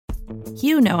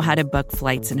You know how to book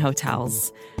flights and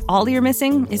hotels. All you're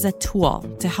missing is a tool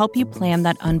to help you plan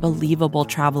that unbelievable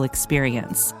travel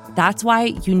experience. That's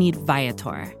why you need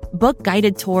Viator. Book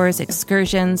guided tours,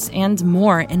 excursions, and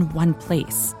more in one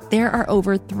place. There are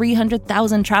over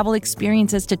 300,000 travel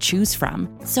experiences to choose from,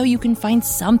 so you can find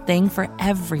something for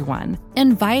everyone.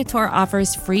 And Viator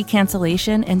offers free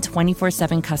cancellation and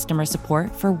 24/7 customer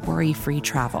support for worry-free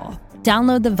travel.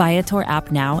 Download the Viator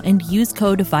app now and use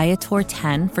code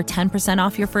Viator10 for 10%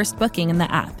 off your first booking in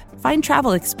the app. Find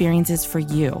travel experiences for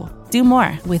you. Do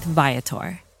more with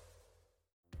Viator.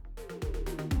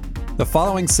 The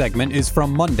following segment is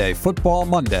from Monday Football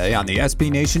Monday on the SB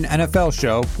Nation NFL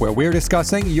Show, where we're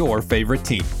discussing your favorite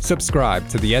team. Subscribe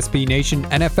to the SB Nation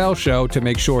NFL Show to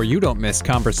make sure you don't miss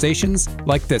conversations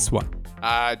like this one.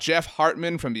 Jeff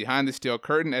Hartman from Behind the Steel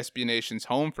Curtain, SB Nation's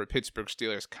home for Pittsburgh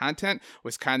Steelers content,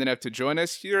 was kind enough to join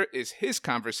us. Here is his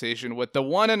conversation with the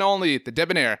one and only, the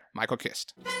debonair, Michael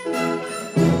Kist.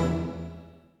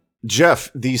 Jeff,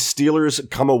 the Steelers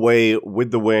come away with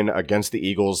the win against the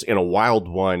Eagles in a wild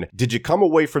one. Did you come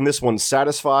away from this one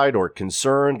satisfied or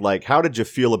concerned? Like, how did you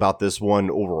feel about this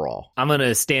one overall? I'm going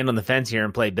to stand on the fence here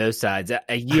and play both sides.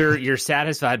 You're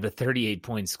satisfied with 38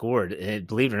 points scored.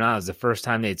 Believe it or not, it was the first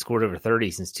time they'd scored over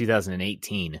 30 since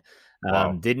 2018.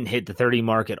 Wow. Didn't hit the 30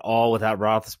 mark at all without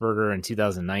Roethlisberger in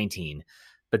 2019.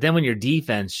 But then when your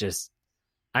defense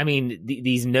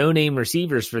these no-name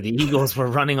receivers for the Eagles were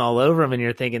running all over them, and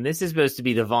you're thinking, this is supposed to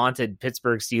be the vaunted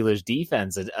Pittsburgh Steelers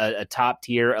defense, a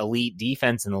top-tier elite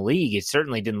defense in the league. It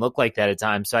certainly didn't look like that at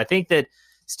times. So I think that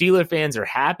Steeler fans are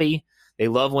happy. They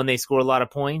love when they score a lot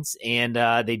of points, and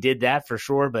they did that for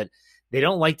sure, but they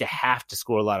don't like to have to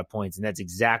score a lot of points, and that's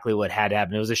exactly what had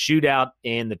happened. It was a shootout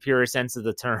in the purest sense of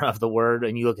the term of the word,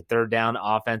 and you look at third down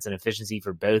offense and efficiency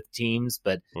for both teams,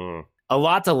 but a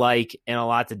lot to like and a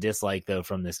lot to dislike, though,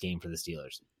 from this game for the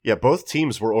Steelers. Yeah, both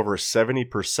teams were over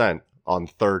 70% on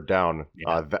third down.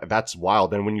 Yeah. That's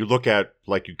wild. And when you look at,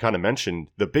 like you kind of mentioned,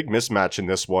 the big mismatch in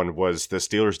this one was the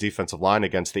Steelers' defensive line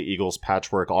against the Eagles'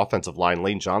 patchwork offensive line.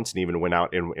 Lane Johnson even went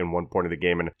out in one point of the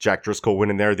game, and Jack Driscoll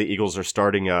went in there. The Eagles are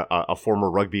starting a former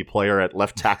rugby player at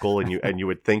left tackle, and you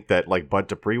would think that like Bud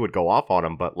Dupree would go off on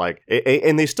him, but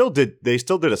and they still did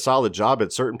a solid job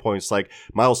at certain points. Like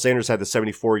Miles Sanders had the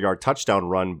 74-yard touchdown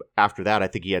run. After that, I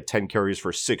think he had 10 carries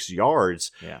for 6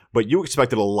 yards. Yeah. But you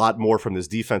expected a lot more from this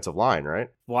defensive line, right?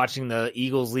 Watching the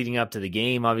Eagles leading up to the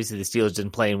game, obviously the Steelers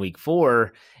didn't play in week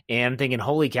 4, and I'm thinking,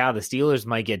 holy cow, the Steelers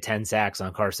might get 10 sacks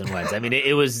on Carson Wentz. I mean,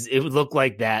 it would look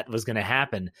like that was going to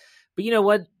happen. But you know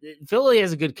what? Philly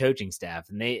has a good coaching staff,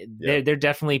 and they're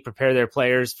definitely prepare their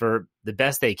players for the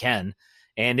best they can.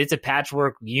 And it's a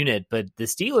patchwork unit, but the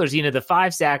Steelers, the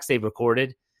 5 sacks they've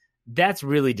recorded, that's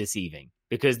really deceiving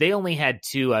because they only had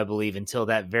 2, I believe, until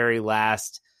that very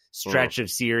last stretch of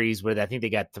series where I think they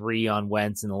got 3 on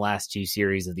Wentz in the last 2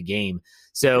 series of the game.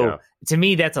 So to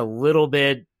me, that's a little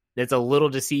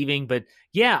deceiving, but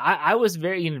yeah, I was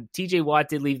very, TJ Watt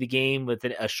did leave the game with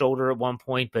a shoulder at one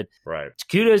point, but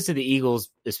kudos to the Eagles,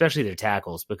 especially their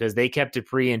tackles, because they kept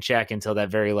Dupree in check until that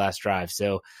very last drive.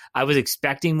 So I was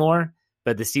expecting more,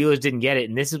 but the Steelers didn't get it.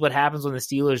 And this is what happens when the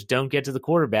Steelers don't get to the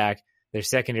quarterback. Their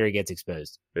secondary gets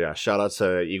exposed. Yeah, shout out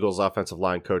to Eagles offensive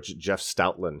line coach Jeff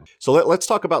Stoutland. So let's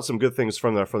talk about some good things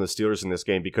from the Steelers in this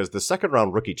game, because the second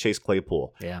round rookie Chase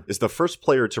Claypool is the first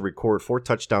player to record 4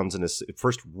 touchdowns in his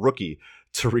first rookie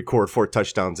to record 4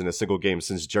 touchdowns in a single game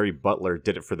since Jerry Butler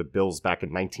did it for the Bills back in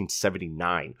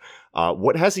 1979.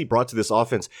 What has he brought to this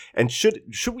offense? And should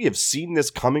we have seen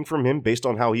this coming from him based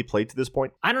on how he played to this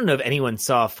point? I don't know if anyone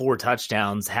saw 4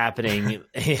 touchdowns happening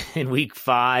in week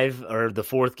 5 or the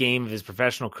 4th game of his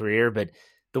professional career. But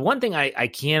the one thing I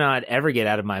cannot ever get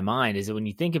out of my mind is that when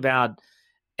you think about,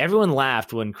 everyone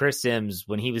laughed when Chris Sims,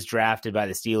 when he was drafted by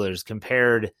the Steelers,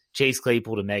 compared Chase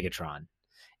Claypool to Megatron.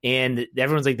 And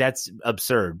everyone's like, that's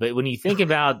absurd. But when you think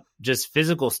about just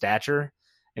physical stature,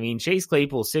 I mean, Chase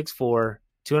Claypool, 6'4",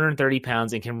 230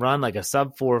 pounds, and can run like a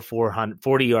sub-4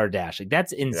 40-yard dash. Like,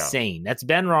 that's insane. Yeah. That's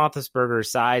Ben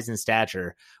Roethlisberger's size and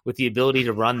stature with the ability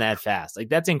to run that fast. Like,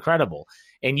 that's incredible.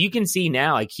 And you can see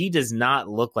now, like, he does not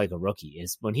look like a rookie.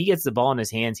 When he gets the ball in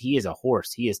his hands, he is a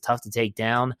horse. He is tough to take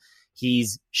down.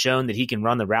 He's shown that he can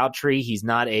run the route tree. He's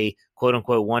not a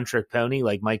quote-unquote one-trick pony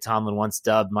like Mike Tomlin once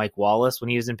dubbed Mike Wallace when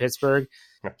he was in Pittsburgh.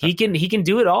 He can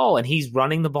do it all, and he's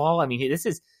running the ball. I mean,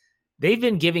 they've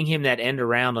been giving him that end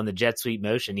around on the jet sweep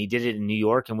motion. He did it in New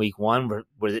York in week 1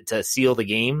 to seal the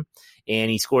game, and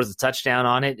he scores a touchdown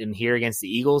on it. And here against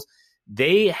the Eagles,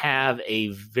 they have a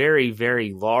very,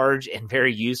 very large and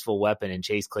very useful weapon in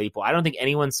Chase Claypool. I don't think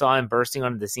anyone saw him bursting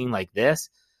onto the scene like this,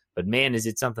 But man, is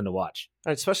it something to watch.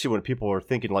 Especially when people are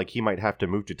thinking like he might have to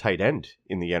move to tight end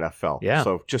in the NFL. Yeah.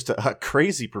 So just a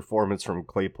crazy performance from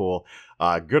Claypool.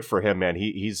 Good for him, man.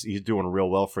 He's doing real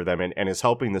well for them and is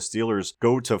helping the Steelers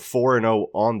go to 4-0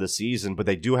 on the season, but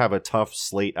they do have a tough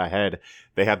slate ahead.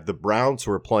 They have the Browns,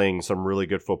 who are playing some really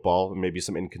good football, maybe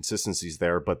some inconsistencies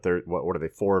there, but they're, what are they,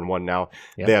 4-1 now?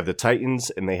 Yep. They have the Titans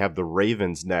and they have the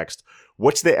Ravens next.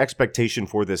 What's the expectation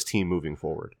for this team moving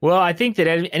forward? Well, I think that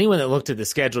anyone that looked at the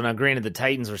schedule, now granted the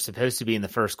Titans were supposed to be in the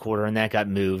first quarter and that got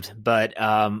moved, but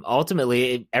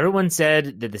ultimately everyone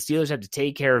said that the Steelers have to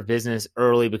take care of business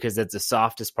early because that's the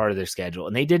softest part of their schedule.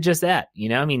 And they did just that.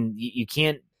 I mean, you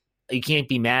can't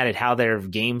be mad at how their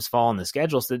games fall in the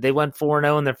schedule. So they went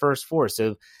 4-0 in their first 4.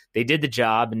 So they did the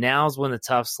job. And now's when the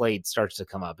tough slate starts to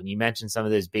come up. And you mentioned some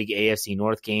of those big AFC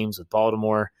North games with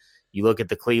Baltimore. You look at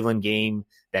the Cleveland game,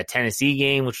 that Tennessee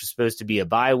game, which was supposed to be a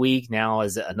bye week, now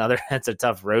is that's a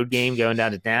tough road game going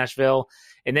down to Nashville.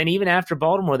 And then even after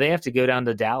Baltimore, they have to go down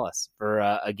to Dallas for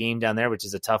a game down there, which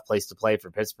is a tough place to play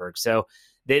for Pittsburgh. So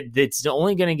it's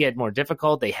only going to get more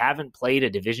difficult. They haven't played a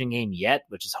division game yet,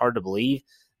 which is hard to believe.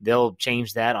 They'll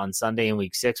change that on Sunday in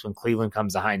week 6 when Cleveland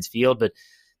comes to Heinz Field. But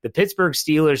the Pittsburgh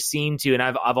Steelers seem to, and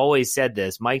I've always said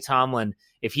this, Mike Tomlin,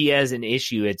 if he has an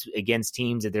issue, it's against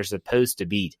teams that they're supposed to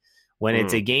beat. When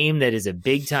it's a game that is a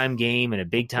big-time game and a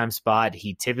big-time spot,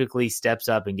 he typically steps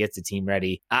up and gets the team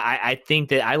ready. I think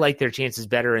that I like their chances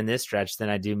better in this stretch than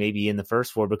I do maybe in the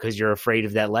first 4 because you're afraid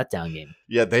of that letdown game.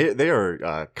 Yeah, they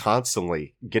are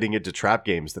constantly getting into trap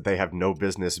games that they have no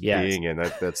business being in.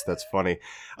 That's funny.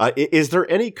 Is there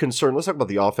any concern? Let's talk about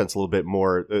the offense a little bit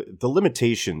more. The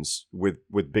limitations with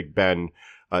Big Ben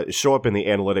show up in the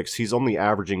analytics. He's only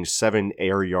averaging 7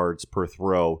 air yards per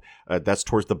throw. That's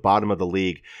towards the bottom of the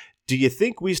league. Do you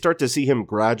think we start to see him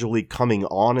gradually coming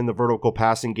on in the vertical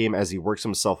passing game as he works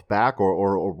himself back,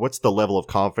 or what's the level of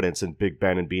confidence in Big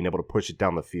Ben and being able to push it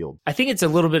down the field? I think it's a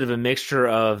little bit of a mixture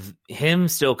of him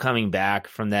still coming back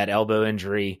from that elbow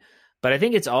injury, but I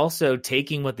think it's also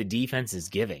taking what the defense is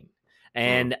giving.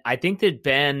 And I think that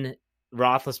Ben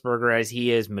Roethlisberger, as he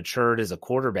has matured as a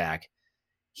quarterback,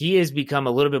 he has become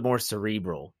a little bit more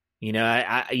cerebral.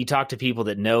 You talk to people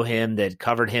that know him, that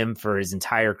covered him for his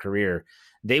entire career.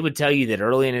 They would tell you that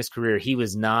early in his career, he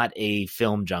was not a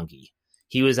film junkie.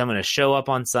 He was, I'm going to show up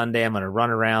on Sunday, I'm going to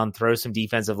run around, throw some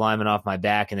defensive linemen off my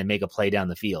back, and then make a play down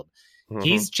the field. Mm-hmm.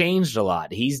 He's changed a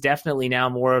lot. He's definitely now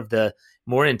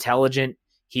more intelligent.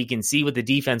 He can see what the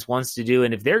defense wants to do.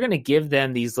 And if they're going to give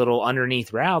them these little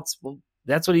underneath routes, well,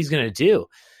 that's what he's going to do.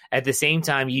 At the same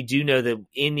time, you do know that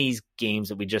in these games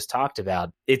that we just talked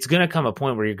about, it's going to come a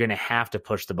point where you're going to have to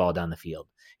push the ball down the field.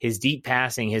 His deep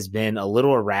passing has been a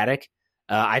little erratic.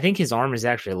 I think his arm is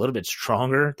actually a little bit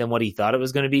stronger than what he thought it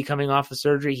was going to be coming off of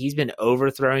surgery. He's been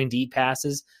overthrowing deep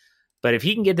passes. But if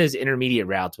he can get those intermediate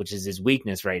routes, which is his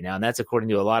weakness right now, and that's according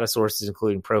to a lot of sources,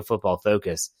 including Pro Football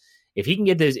Focus, if he can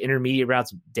get those intermediate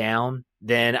routes down,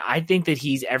 then I think that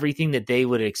he's everything that they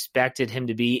would have expected him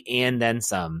to be and then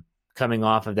some coming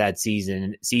off of that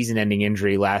season-ending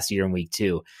injury last year in week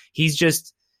 2. He's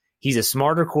a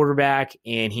smarter quarterback,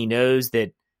 and he knows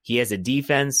that he has a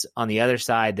defense on the other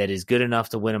side that is good enough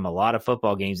to win him a lot of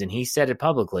football games. And he said it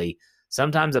publicly,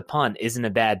 sometimes a punt isn't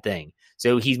a bad thing.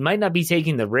 So he might not be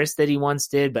taking the risk that he once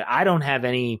did, but I don't have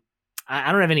any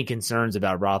concerns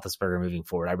about Roethlisberger moving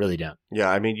forward. I really don't.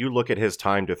 Yeah, I mean, you look at his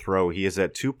time to throw. He is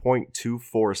at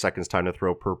 2.24 seconds time to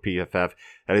throw per PFF.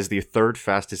 That is the 3rd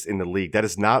fastest in the league. That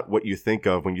is not what you think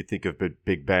of when you think of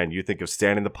Big Ben. You think of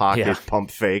stand in the pocket, pump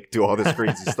fake, do all this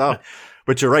crazy stuff.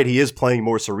 But you're right, he is playing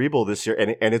more cerebral this year,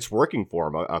 and it's working for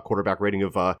him. A quarterback rating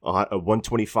of a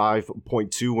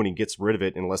 125.2 when he gets rid of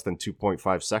it in less than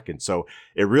 2.5 seconds. So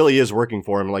it really is working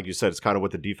for him. Like you said, it's kind of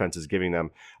what the defense is giving them.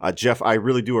 Jeff, I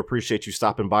really do appreciate you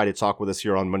stopping by to talk with us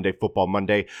here on Monday Football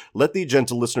Monday. Let the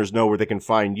gentle listeners know where they can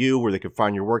find you, where they can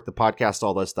find your work, the podcast,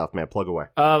 all that stuff, man. Plug away.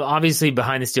 Obviously,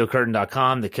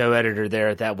 BehindTheSteelCurtain.com, the co-editor there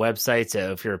at that website.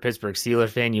 So if you're a Pittsburgh Steelers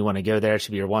fan, you want to go there. It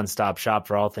should be your one-stop shop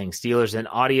for all things Steelers and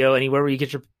audio anywhere where you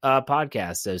get your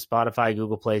podcast. So Spotify,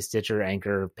 Google Play, Stitcher,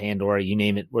 Anchor, Pandora, you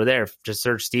name it, we're there. Just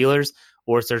search Steelers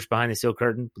or search Behind the Steel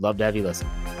Curtain. Love to have you listen.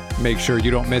 Make sure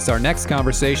you don't miss our next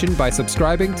conversation by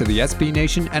subscribing to the SB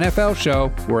Nation NFL Show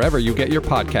wherever you get your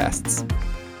podcasts.